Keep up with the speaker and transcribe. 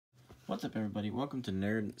What's up, everybody? Welcome to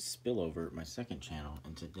Nerd Spillover, my second channel,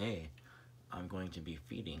 and today I'm going to be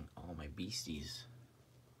feeding all my beasties.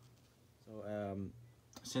 So,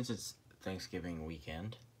 since it's Thanksgiving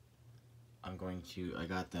weekend, I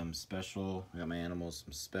got them special, I got my animals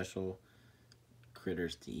some special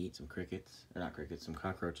critters to eat, some crickets, or not crickets, some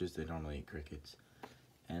cockroaches. They normally eat crickets,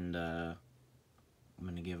 and I'm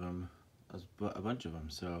going to give them a bunch of them.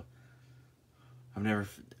 So, I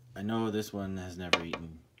know this one has never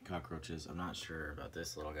eaten cockroaches. I'm not sure about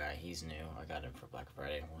this little guy. He's new. I got him for Black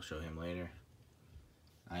Friday. We'll show him later.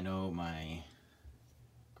 I know my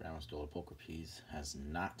Grammostola pulchries has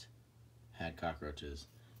not had cockroaches.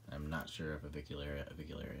 I'm not sure if Avicularia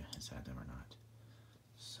has had them or not.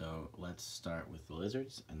 So let's start with the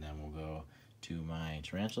lizards, and then we'll go to my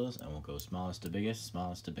tarantulas, and we'll go smallest to biggest,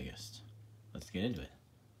 smallest to biggest. Let's get into it.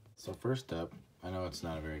 So first up, I know it's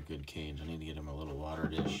not a very good cage. I need to get him a little water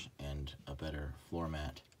dish and a better floor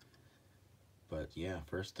mat. But yeah,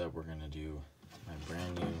 first up we're gonna do my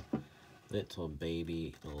brand new little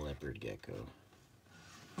baby leopard gecko.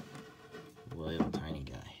 Little tiny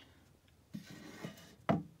guy.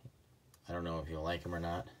 I don't know if you'll like him or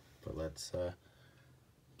not, but let's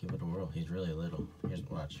give it a whirl. He's really little. Here's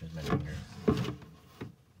my finger.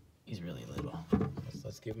 He's really little.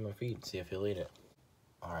 Let's give him a feed, see if he'll eat it.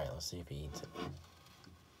 Alright, let's see if he eats it.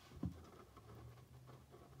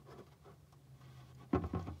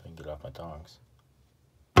 If I can get off my tongs.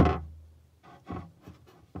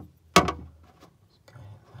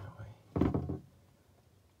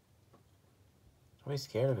 Don't be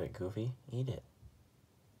scared of it, Goofy. Eat it.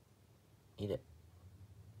 Eat it.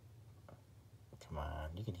 Come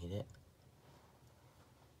on, you can eat it.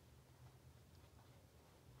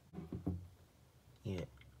 Eat it.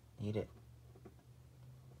 Eat it.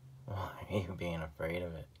 Why are you being afraid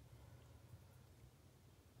of it?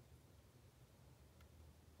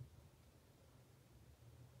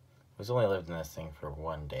 He's only lived in this thing for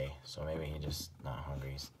one day, so maybe he's just not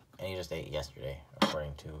hungry. And he just ate yesterday,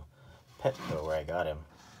 according to Petco, where I got him.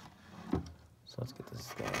 So let's get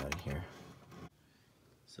this guy out of here.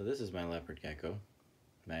 So this is my leopard gecko.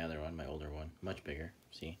 My other one, my older one, much bigger,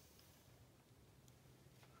 see?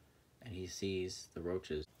 And he sees the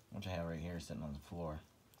roaches, which I have right here sitting on the floor.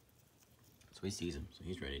 So he sees them, so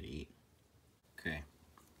he's ready to eat. Okay.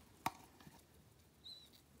 I'm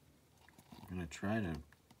gonna try to,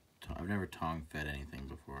 I've never tong fed anything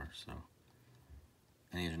before, so.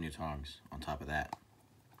 And these are new tongs on top of that.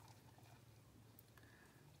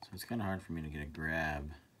 So it's kind of hard for me to get a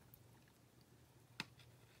grab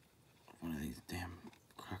of one of these damn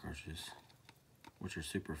cockroaches, which are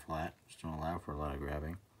super flat, just don't allow for a lot of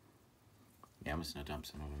grabbing. Yeah, I'm just gonna dump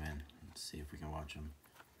some of them in. Let's see if we can watch them.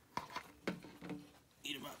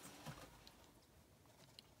 Eat them up.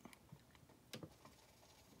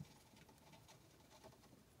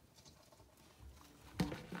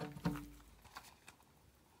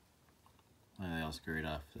 Well, they all scurried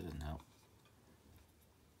off. That doesn't help.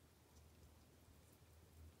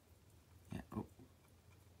 Yeah. Oh.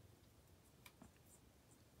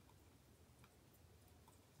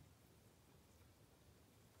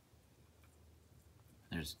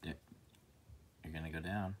 There's it. You're gonna go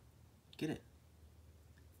down. Get it.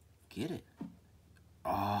 Get it.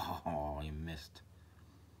 Oh, you missed.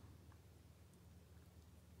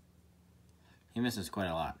 He misses quite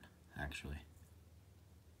a lot, actually.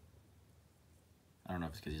 I don't know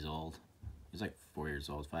if it's because he's old. He's like 4 years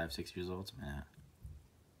old, 5, 6 years old, something like that.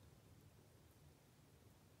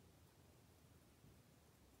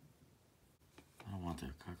 I don't want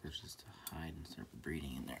the cockroaches to hide and start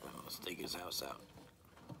breeding in there. Let's take his house out.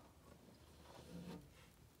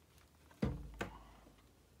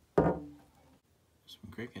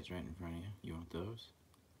 Some crickets right in front of you. You want those?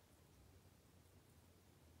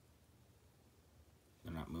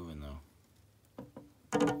 They're not moving though.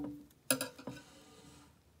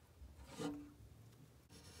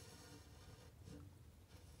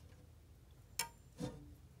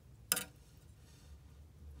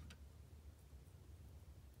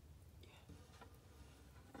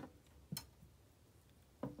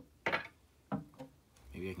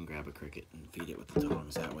 Maybe I can grab a cricket and feed it with the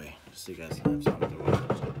tongs that way, just so you guys can have something to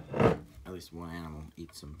watch. At least one animal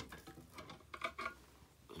eat some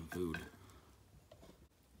food.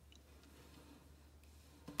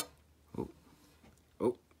 Oh.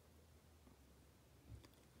 Oh.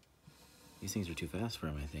 These things are too fast for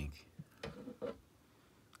him, I think.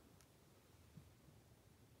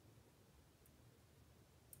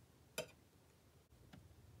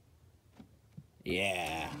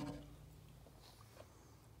 Yeah.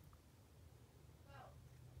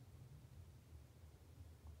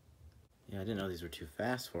 Yeah, I didn't know these were too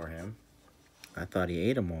fast for him. I thought he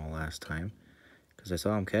ate them all last time because I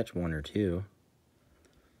saw him catch one or two.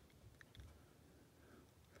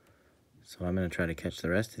 So I'm going to try to catch the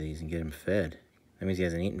rest of these and get him fed. That means he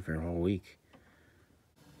hasn't eaten for a whole week.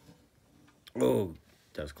 Oh,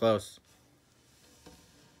 that was close.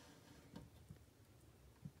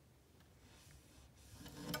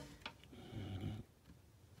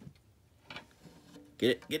 Get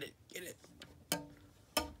it, get it, get it.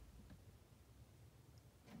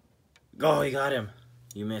 Oh, he got him.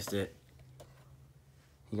 You missed it.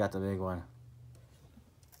 He got the big one.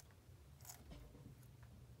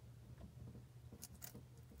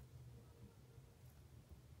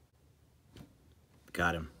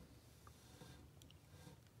 Got him.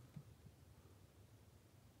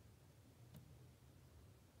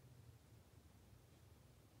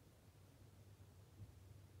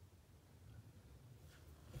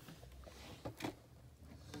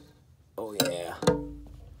 Oh yeah.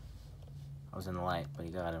 I was in the light, but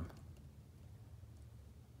he got him.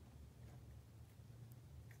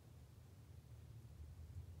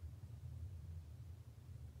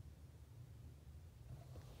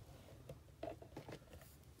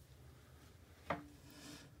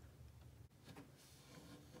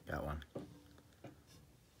 Got one.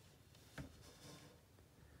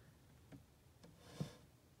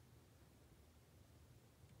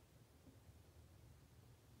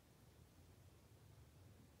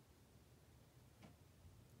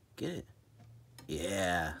 Get it.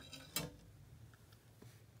 Yeah.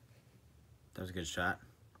 That was a good shot.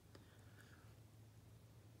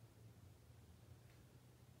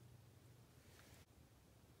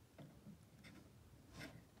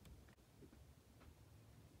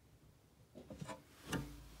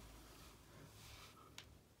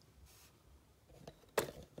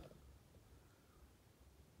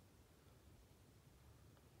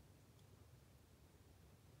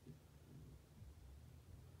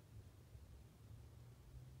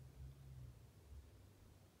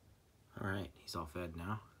 Alright, he's all fed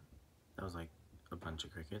now. That was like a bunch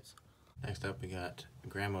of crickets. Next up we got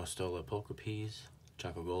Grammostola pulchries,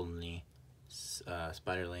 Choco Goldeny,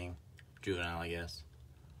 Spiderling, juvenile I guess,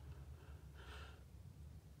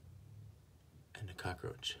 and a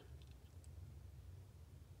cockroach.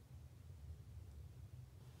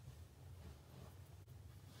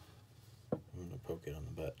 I'm gonna poke it on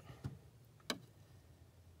the butt.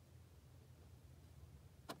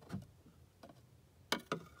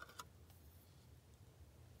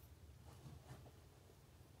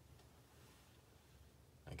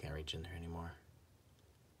 I can't reach in there anymore.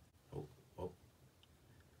 Oh, oh.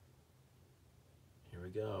 Here we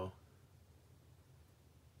go.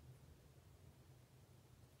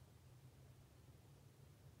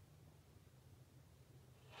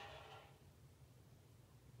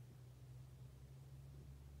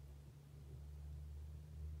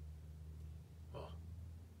 Oh.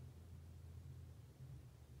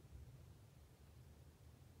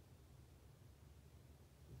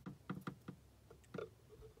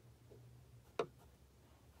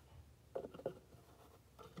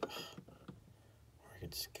 I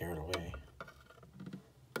get scared away.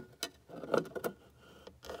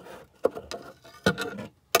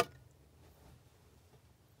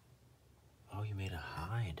 Oh, you made a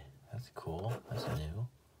hide. That's cool. That's new.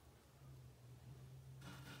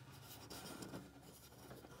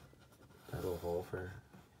 That little hole for...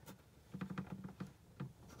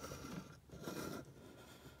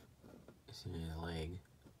 You see his leg.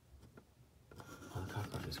 Oh, the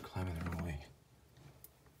cockroach is climbing the wrong way.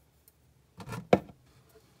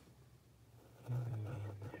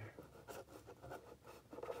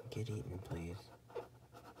 Get eaten, please.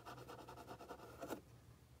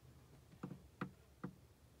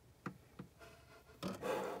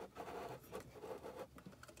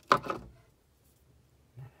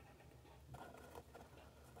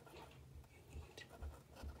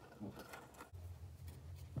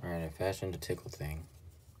 Alright, I fashioned a tickle thing.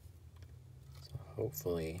 So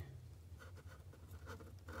hopefully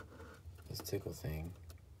this tickle thing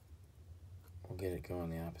will get it going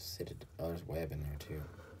the opposite. Oh, there's web in there too.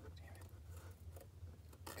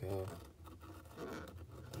 Damn it. Go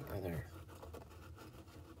the other.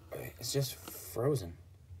 Wait, it's just frozen.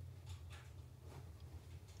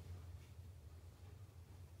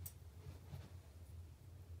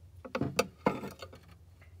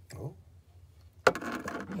 Oh.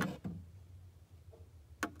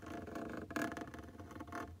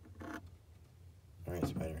 Alright,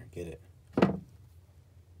 spider, get it.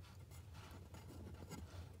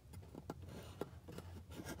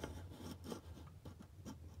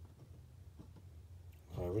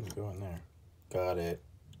 Oh, I wouldn't go in there. Got it.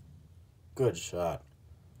 Good shot.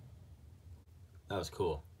 That was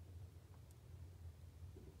cool.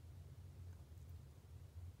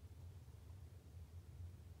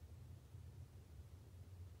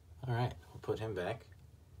 All right, we'll put him back.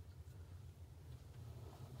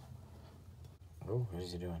 Oh, what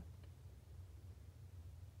is he doing?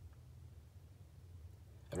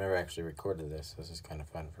 I've never actually recorded this. This is kind of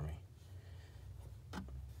fun for me.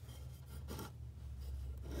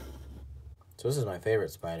 So this is my favorite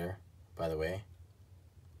spider, by the way,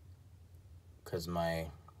 because my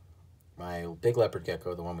big leopard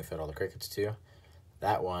gecko, the one we fed all the crickets to,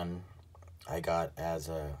 that one I got as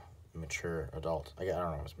a mature adult. I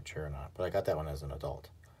don't know if it's mature or not, but I got that one as an adult.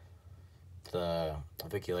 The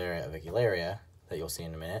Avicularia that you'll see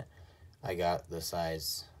in a minute, I got the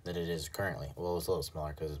size that it is currently. Well, it's a little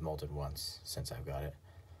smaller because it's molted once since I've got it.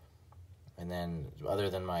 And then,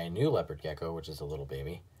 other than my new leopard gecko, which is a little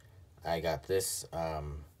baby, I got this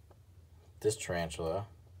this tarantula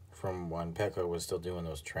from when Petco was still doing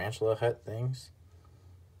those tarantula hut things.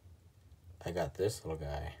 I got this little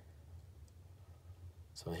guy.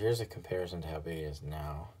 So here's a comparison to how big it is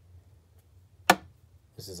now.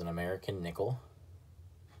 This is an American nickel.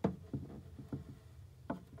 So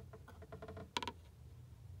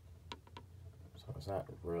it's not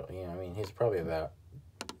real, you know, I mean, he's probably about,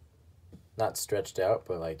 not stretched out,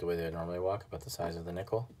 but like the way they normally walk, about the size of the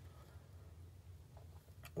nickel.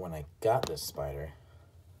 When I got this spider,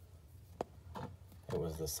 it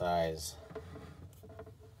was the size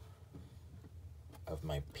of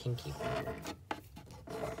my pinky finger,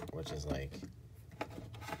 which is like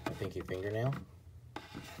my pinky fingernail.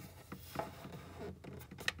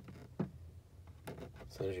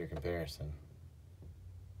 So there's your comparison.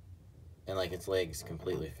 And like its legs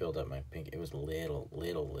completely filled up my pinky. It was little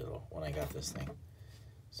when I got this thing.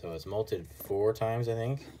 So it's molted 4 times, I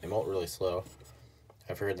think. They molt really slow.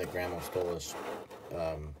 I've heard that Grammostola,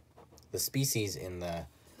 the species in the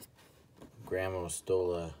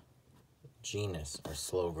Grammostola genus are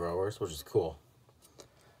slow growers, which is cool.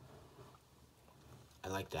 I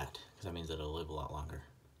like that, because that means it'll live a lot longer.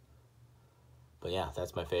 But yeah,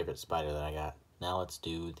 that's my favorite spider that I got. Now let's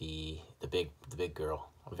do the big girl,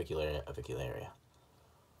 Avicularia.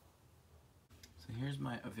 So here's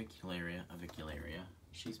my Avicularia.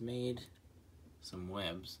 She's made some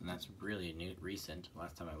webs, and that's really recent.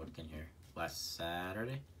 Last time I looked in here, last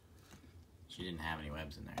Saturday, she didn't have any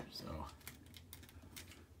webs in there, so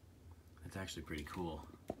that's actually pretty cool.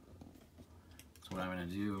 So what I'm gonna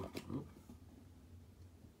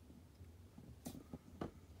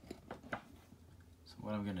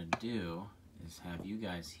do, is have you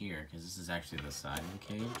guys here, because this is actually the side of the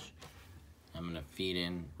cage. I'm gonna feed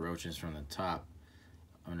in roaches from the top.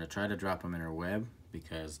 I'm gonna try to drop them in her web,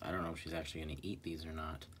 because I don't know if she's actually going to eat these or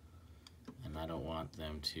not. And I don't want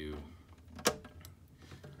them to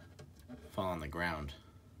fall on the ground.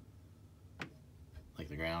 Like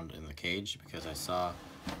the ground in the cage, because I saw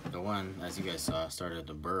the one, as you guys saw, started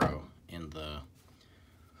to burrow in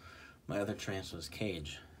my other tarantula's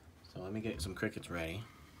cage. So let me get some crickets ready,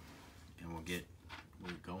 and we'll get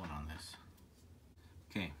going on this.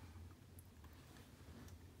 Okay.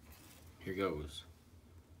 Here goes.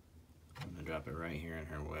 I'm gonna drop it right here in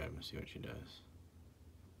her web and see what she does.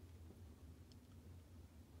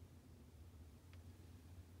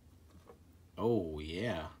 Oh,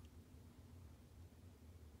 yeah.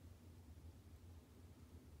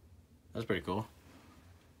 That's pretty cool.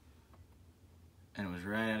 And it was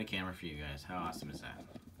right out of camera for you guys. How awesome is that?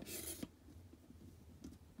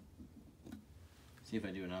 See if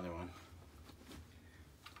I do another one.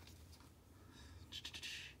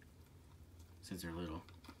 Since they're little.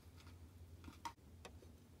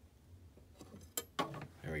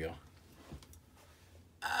 There we go.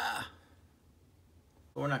 Ah!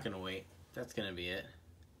 But we're not gonna wait. That's gonna be it.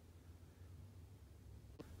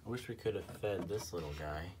 I wish we could have fed this little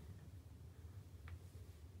guy.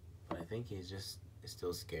 But I think he's just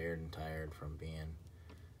still scared and tired from being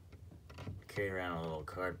carried around a little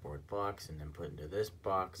cardboard box and then put into this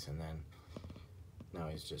box, and then now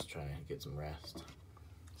he's just trying to get some rest.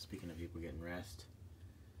 Speaking of people getting rest,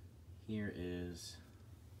 here is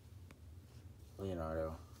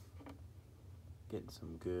Leonardo getting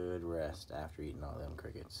some good rest after eating all them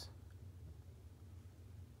crickets.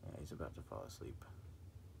 Yeah, he's about to fall asleep.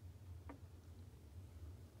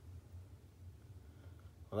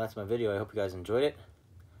 Well, that's my video. I hope you guys enjoyed it.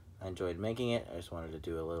 I enjoyed making it. I just wanted to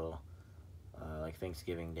do a little like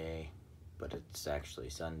Thanksgiving Day, but it's actually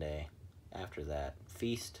Sunday after that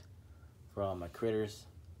feast for all my critters.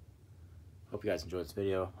 Hope you guys enjoyed this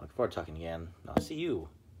video. Look forward to talking again. I'll see you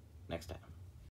next time.